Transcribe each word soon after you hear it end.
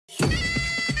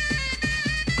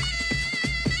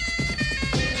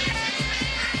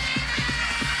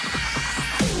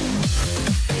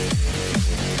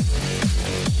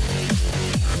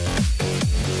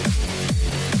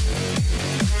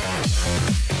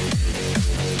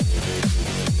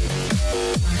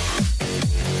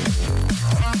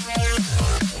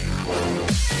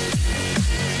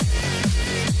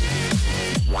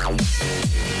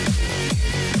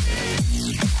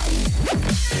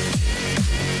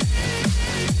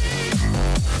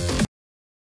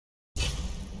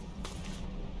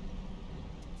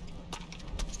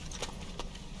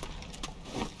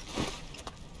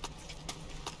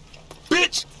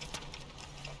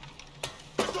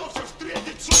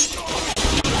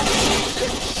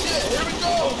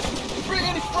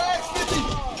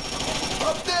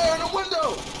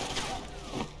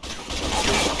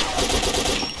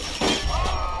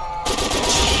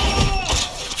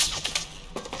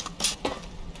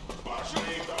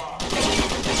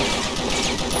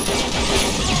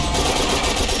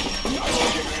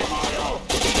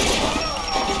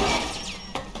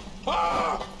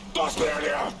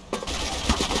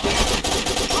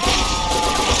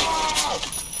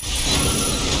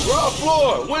Ground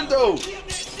floor, window.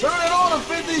 Turn it on,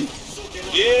 50.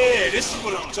 Yeah, this is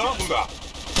what I'm talking about.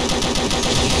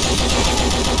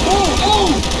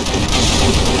 Move!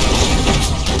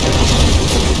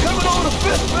 Coming on the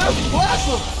fifth, blast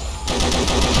them!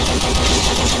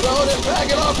 Yo, they're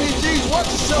packing RPGs, watch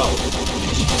yourself!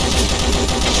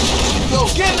 Yo,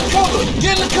 get in the cover!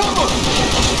 Get in the cover!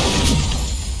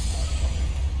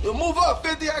 Yo, move up,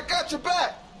 50, I got your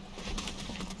back!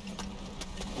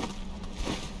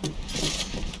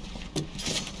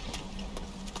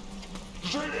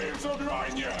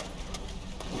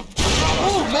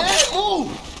 Move, man, move!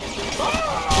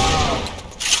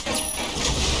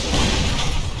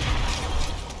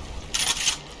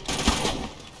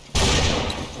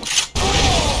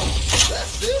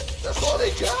 That's it? That's all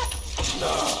they got?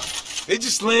 Nah, they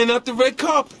just laying out the red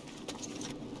carpet.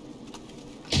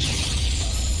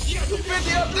 The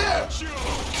 50 up there!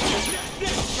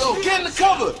 Yo, get in the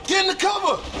cover! Get in the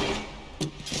cover!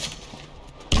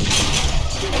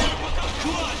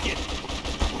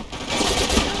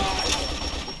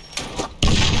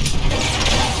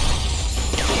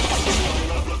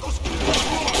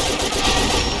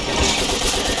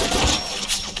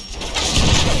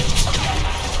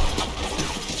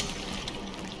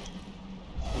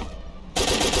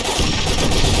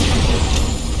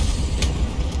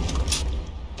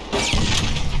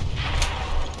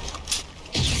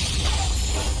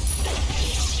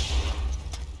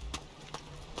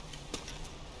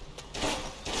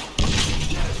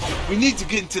 We need to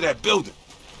get into that building.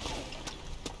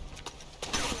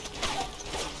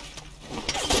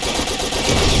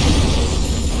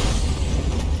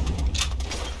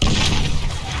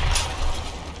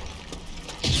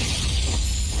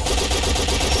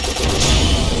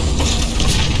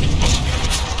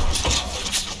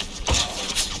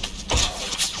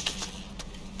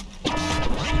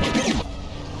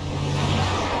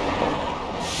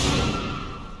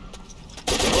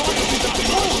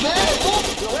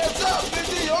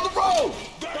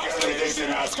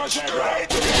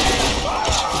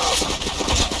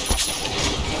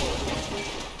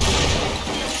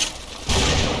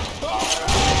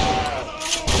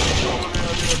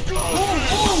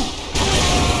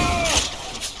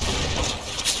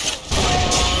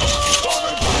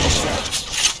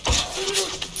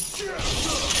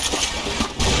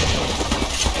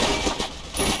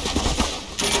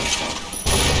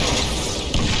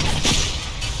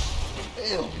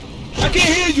 I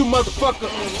can't hear you, motherfucker.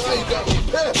 Now you got me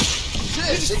pissed. Shit,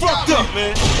 it's fucked up,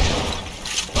 man.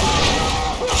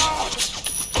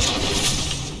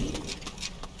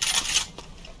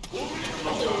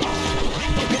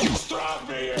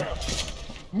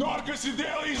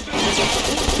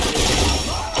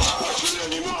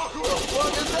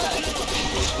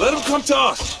 Let him come to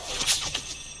us.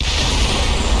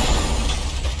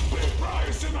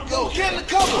 Yo, get in the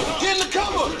cover! Get in the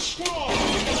cover!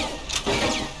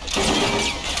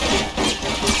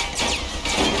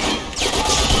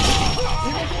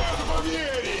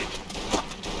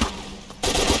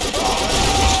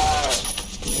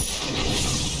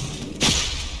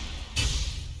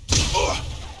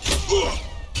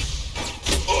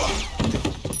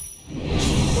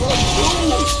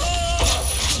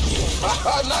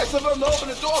 Nice of him to open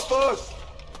the door for us.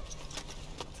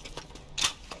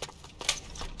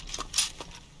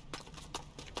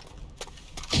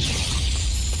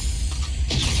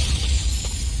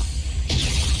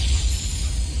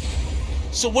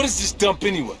 So what is this dump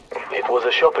anyway? It was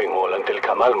a shopping mall until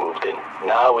Kamal moved in.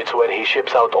 Now it's where he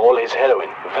ships out all his heroin.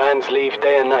 Vans leave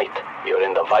day and night. You're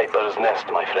in the Viper's nest,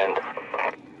 my friend.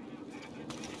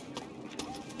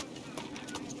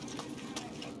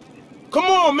 Come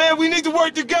on, man, we need to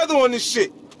work together on this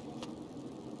shit.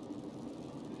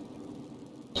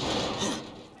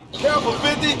 Careful,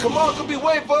 50. Kamal could be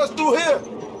waiting for us through here.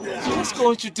 So let's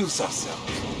go introduce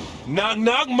ourselves. Knock,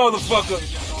 knock, motherfucker.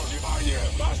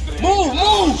 Move,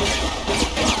 move!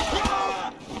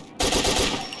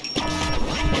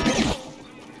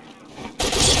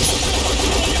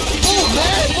 Move,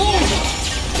 man, move!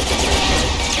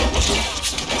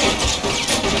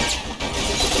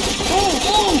 Move,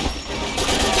 move!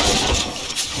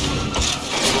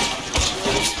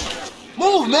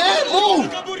 Move, man, move!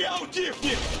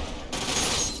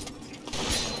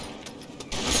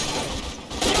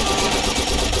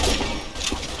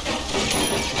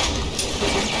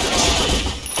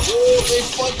 Ooh, they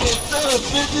fucking done,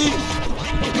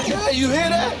 50! Yeah, you hear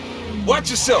that? Watch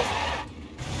yourself.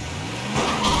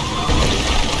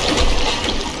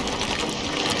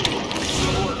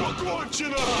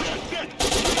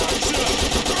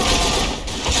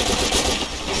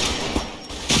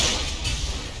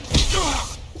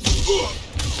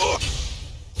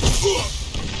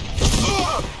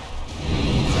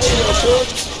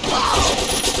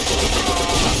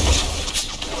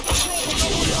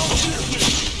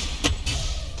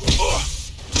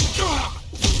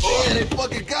 Man, they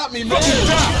fucking got me, man.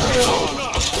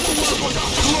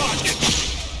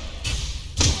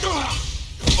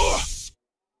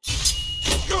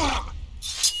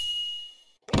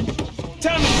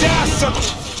 Time to die, sucker.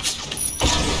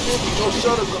 Those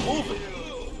shutters are moving.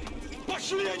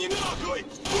 Пошли они нахуй!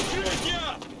 Укрытие!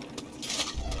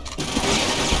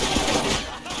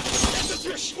 Это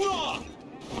смешно!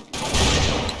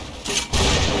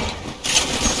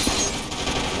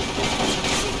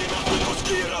 Суки нахуй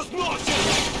куски разносят!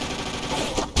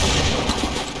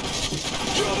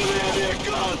 Ёбаные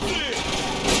американцы!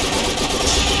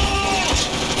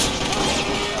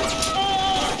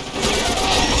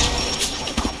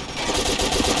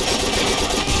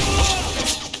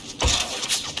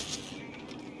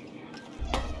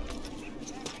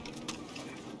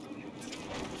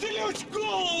 Целюсь в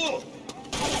голову!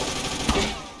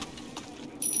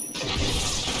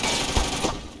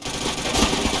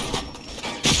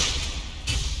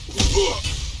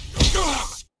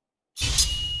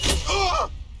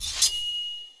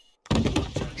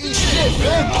 Eat shit,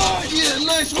 man. Yeah,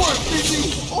 nice work, BB.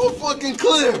 All fucking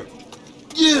clear.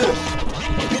 Yeah.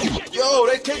 Yo,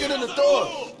 they kicking in the door.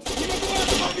 Не могу в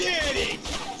это поверить!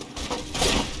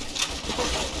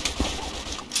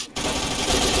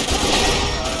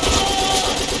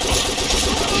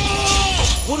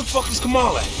 Where the fuck is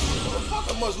Kamal at?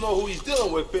 I must know who he's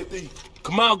dealing with, 50.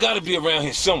 Kamal gotta be around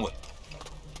here somewhere.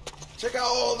 Check out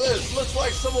all this. Looks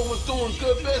like someone was doing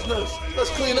good business. Let's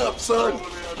clean up, son.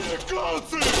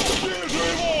 Американцы! Вижу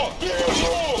его!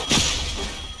 Вижу!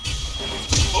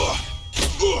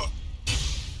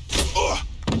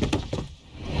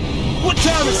 What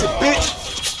time is it, bitch?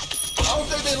 I don't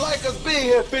think they like us being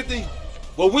here, 50.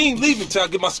 Well, we ain't leaving till I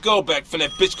get my skull back from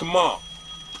that bitch Kamal.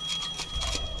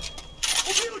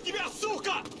 Убью тебя,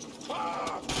 сука!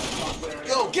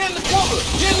 Yo, get in the cover.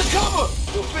 Get in the cover.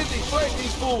 Yo, 50, flank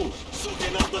these fools. Суки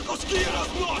нас на куски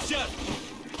разносят!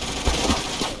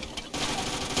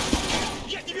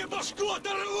 Я тебе башку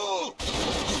оторву!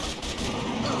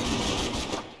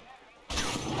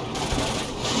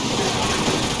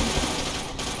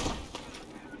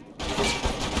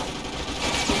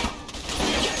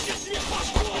 Я тебе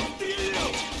башку отстрелю!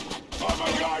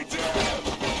 Помогайте!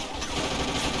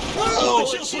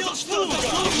 Получил, что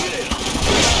заслужил!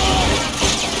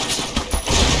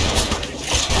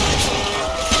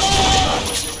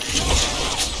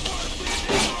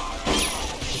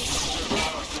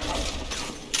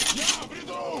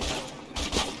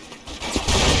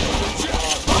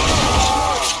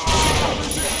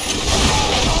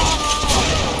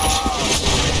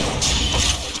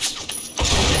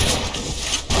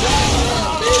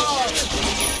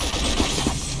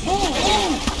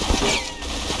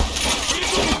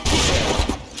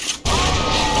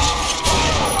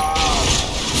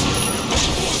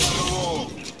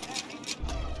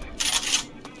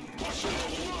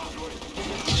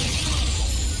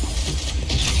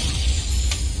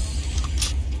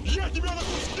 Я тебя на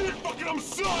куски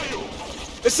покромсаю!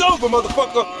 It's over,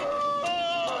 motherfucker.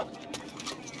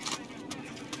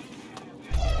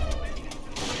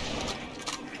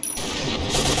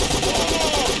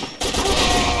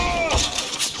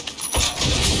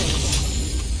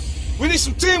 We need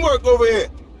some teamwork over here.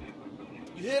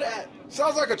 You hear that?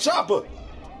 Sounds like a chopper.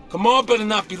 Kamal better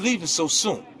not be leaving so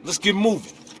soon. Let's get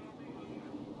moving.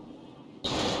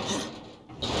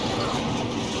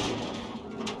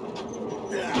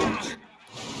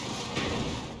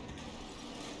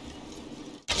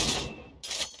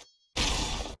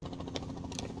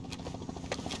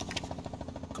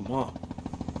 Come on.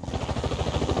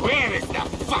 Where is the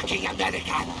fucking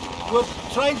American? We're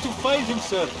trying to find him,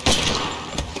 sir.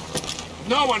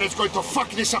 No one is going to fuck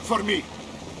this up for me.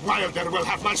 Wilder will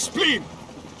have my spleen.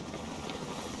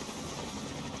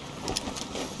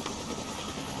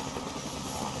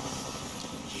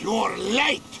 You're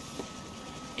late,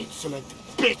 insolent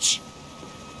bitch.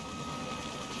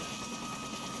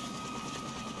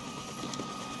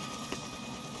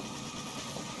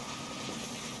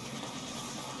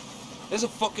 There's a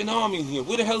fucking army in here.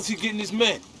 Where the hell is he getting his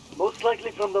men? Most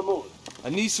likely from the moon. I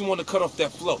need someone to cut off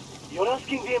that flow. You're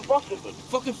asking the impossible.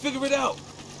 Fucking figure it out.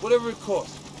 Whatever it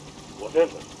costs.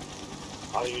 Whatever.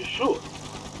 Are you sure?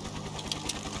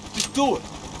 Just do it.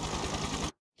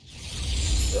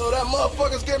 Yo, that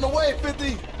motherfucker's getting away,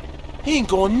 50. He ain't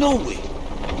going nowhere.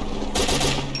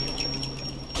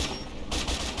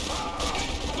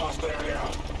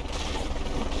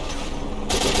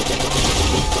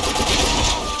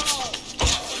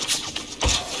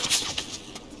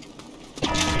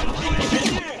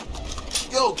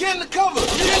 Yo, get in the cover.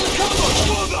 Get in